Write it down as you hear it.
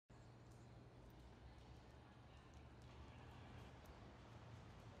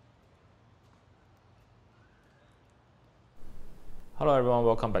Hello everyone,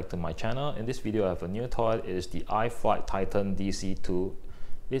 welcome back to my channel. In this video I have a new toy. It is the iFlight Titan DC2.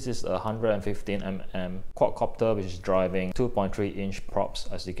 This is a 115mm quadcopter which is driving 2.3-inch props.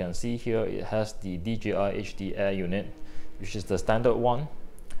 As you can see here, it has the DJI HD Air unit, which is the standard one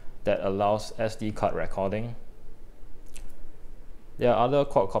that allows SD card recording. There are other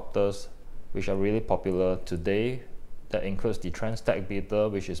quadcopters which are really popular today. That includes the Transtec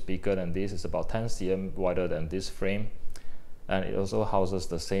Beetle, which is bigger than this. It's about 10 cm wider than this frame. And it also houses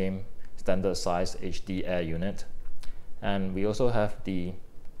the same standard size HD Air unit. And we also have the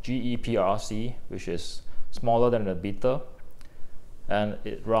GEPRC, which is smaller than the Beetle, and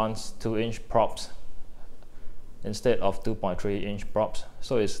it runs 2-inch props instead of 2.3-inch props,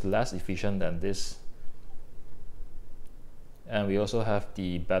 so it's less efficient than this. And we also have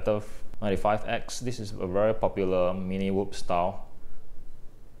the Beta95x. This is a very popular mini whoop style.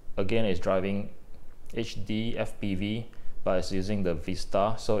 Again, it's driving HD FPV, but it's using the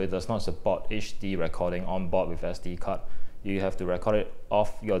Vista, so it does not support HD recording on board with SD card. You have to record it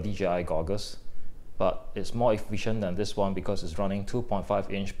off your DJI goggles, but it's more efficient than this one because it's running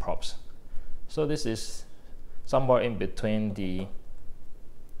 2.5-inch props. So this is somewhere in between the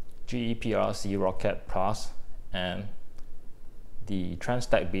GEPRC Rocket Plus and the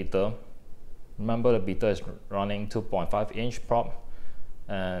Transtec Beetle. Remember, the Beetle is running 2.5-inch prop,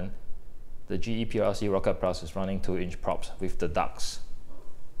 and the GEPRC Rocket Plus is running 2-inch props with the ducts.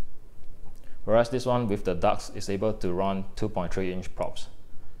 Whereas this one with the ducts is able to run 2.3-inch props.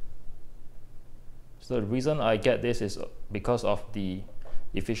 So the reason I get this is because of the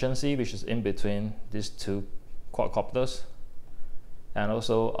efficiency which is in between these two quadcopters, and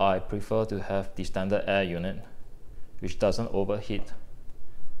also I prefer to have the standard air unit which doesn't overheat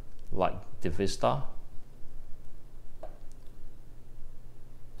like the Vista.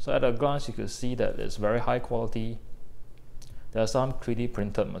 So at a glance you could see that it's very high quality. There's some 3D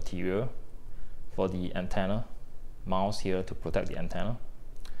printed material for the antenna mounts here to protect the antenna.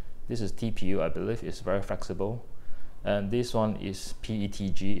 This is TPU, I believe. It's very flexible, and this one is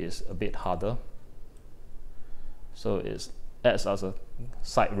PETG, is a bit harder, so it acts as a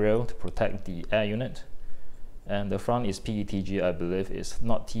side rail to protect the air unit. And the front is PETG, I believe. It's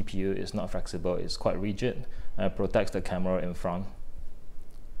not TPU, it's not flexible, it's quite rigid and protects the camera in front.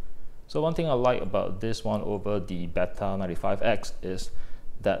 So one thing I like about this one over the Beta95x is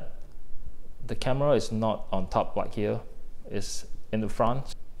that the camera is not on top like here, it's in the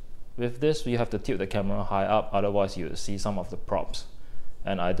front. With this, you have to tilt the camera high up, otherwise you will see some of the props.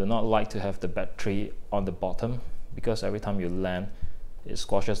 And I do not like to have the battery on the bottom, because every time you land, it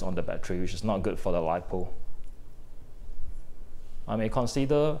squashes on the battery, which is not good for the LiPo. I may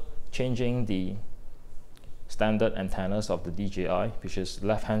consider changing the standard antennas of the DJI, which is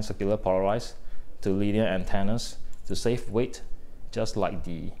left-hand circular polarized, to linear antennas to save weight, just like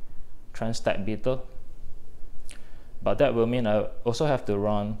the Transtec Beetle. But that will mean I also have to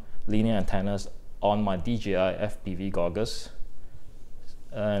run linear antennas on my DJI FPV goggles,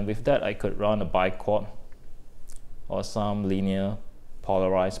 and with that I could run a biquad or some linear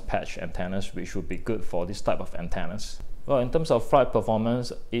polarized patch antennas, which would be good for this type of antennas. Well, in terms of flight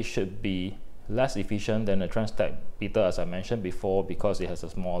performance, it should be less efficient than the Transtec Beetle, as I mentioned before, because it has a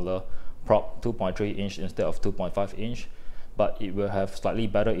smaller prop, 2.3-inch instead of 2.5-inch, but it will have slightly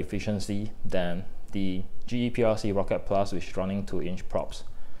better efficiency than the GEPRC Rocket Plus, which is running 2-inch props.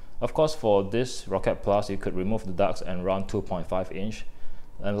 Of course, for this Rocket Plus, you could remove the ducts and run 2.5-inch,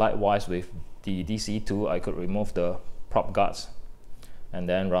 and likewise with the DC2, I could remove the prop guards and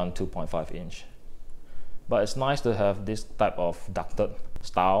then run 2.5-inch. But it's nice to have this type of ducted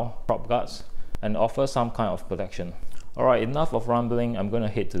style prop guards and offer some kind of protection. Alright, enough of rambling. I'm going to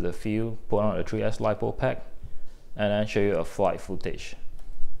head to the field, put on a 3S LiPo pack, and then show you a flight footage.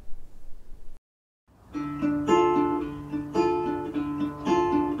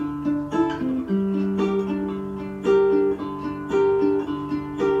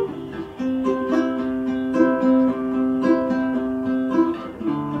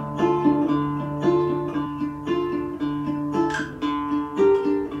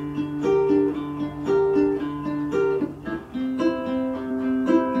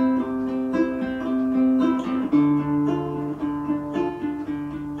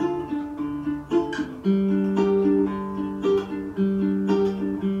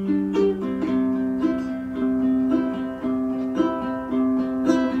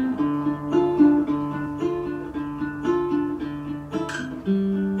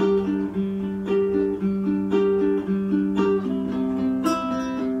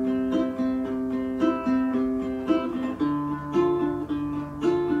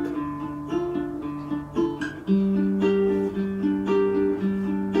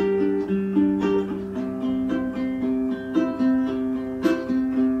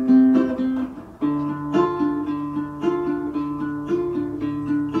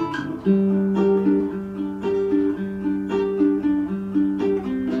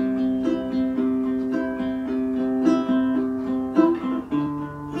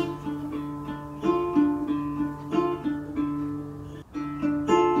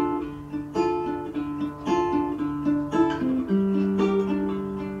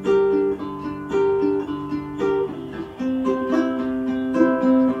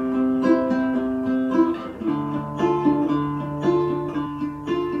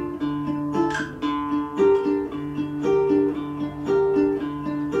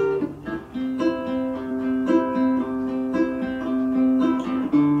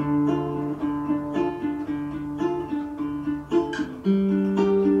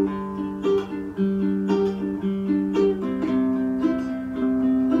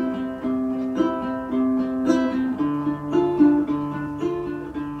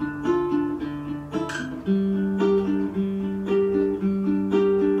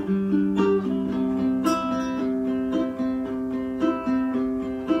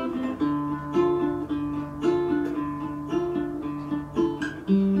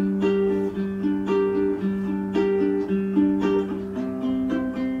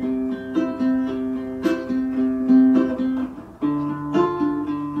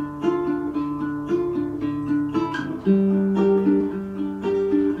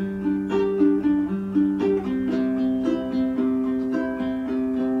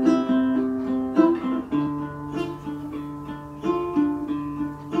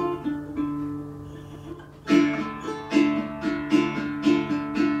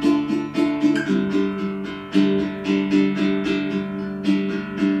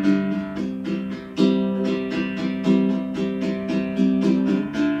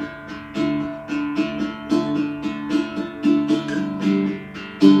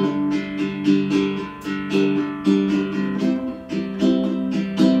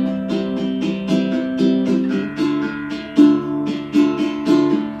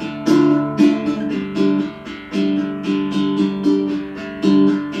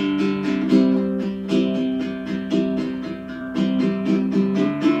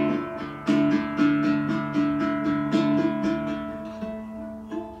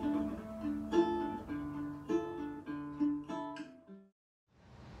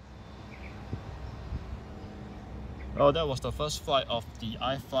 Well, that was the first flight of the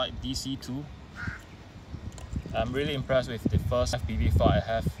iFlight DC2. I'm really impressed with the first FPV flight I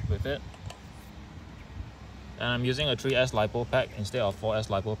have with it. And I'm using a 3S LiPo pack instead of 4S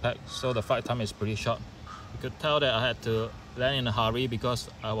LiPo pack, so the flight time is pretty short. You could tell that I had to land in a hurry because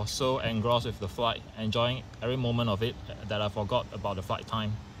I was so engrossed with the flight, enjoying every moment of it, that I forgot about the flight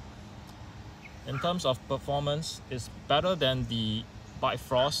time. In terms of performance, it's better than the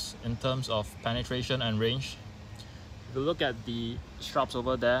Bifrost in terms of penetration and range. If you look at the straps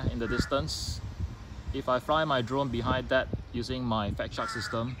over there in the distance, if I fly my drone behind that using my Fat Shark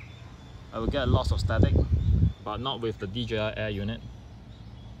system, I will get lots of static, but not with the DJI Air unit.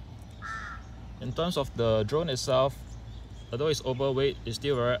 In terms of the drone itself, although it's overweight, it's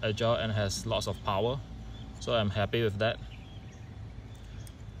still very agile and has lots of power, so I'm happy with that.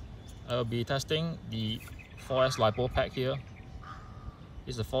 I'll be testing the 4S LiPo pack here.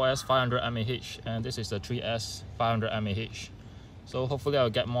 It's a 4S 500 mAh and this is the 3S 500 mAh. So hopefully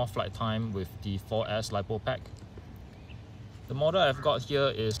I'll get more flight time with the 4S LiPo pack. The model I've got here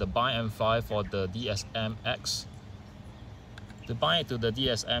is the bind M5 for the DSM-X. To bind it to the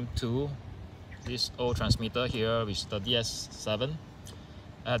DSM-2, this old transmitter here, which is the DS7,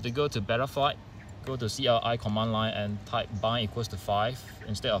 I had to go to Betaflight, go to CLI command line and type bind equals to 5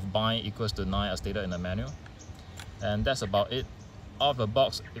 instead of bind equals to 9 as stated in the manual. And that's about it. Out of the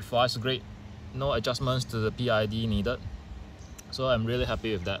box, it flies great. No adjustments to the PID needed. So I'm really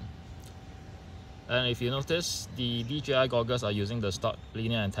happy with that. And if you notice, the DJI goggles are using the stock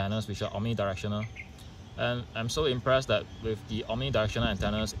linear antennas, which are omnidirectional. And I'm so impressed that with the omnidirectional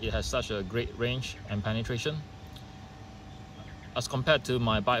antennas, it has such a great range and penetration. As compared to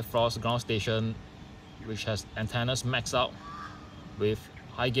my Bifrost ground station, which has antennas maxed out with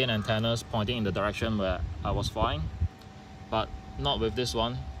high gain antennas pointing in the direction where I was flying. But not with this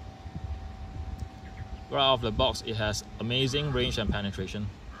one. Right out of the box, it has amazing range and penetration.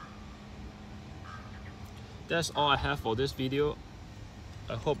 That's all I have for this video.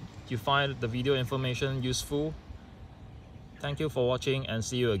 I hope you find the video information useful. Thank you for watching and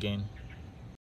see you again.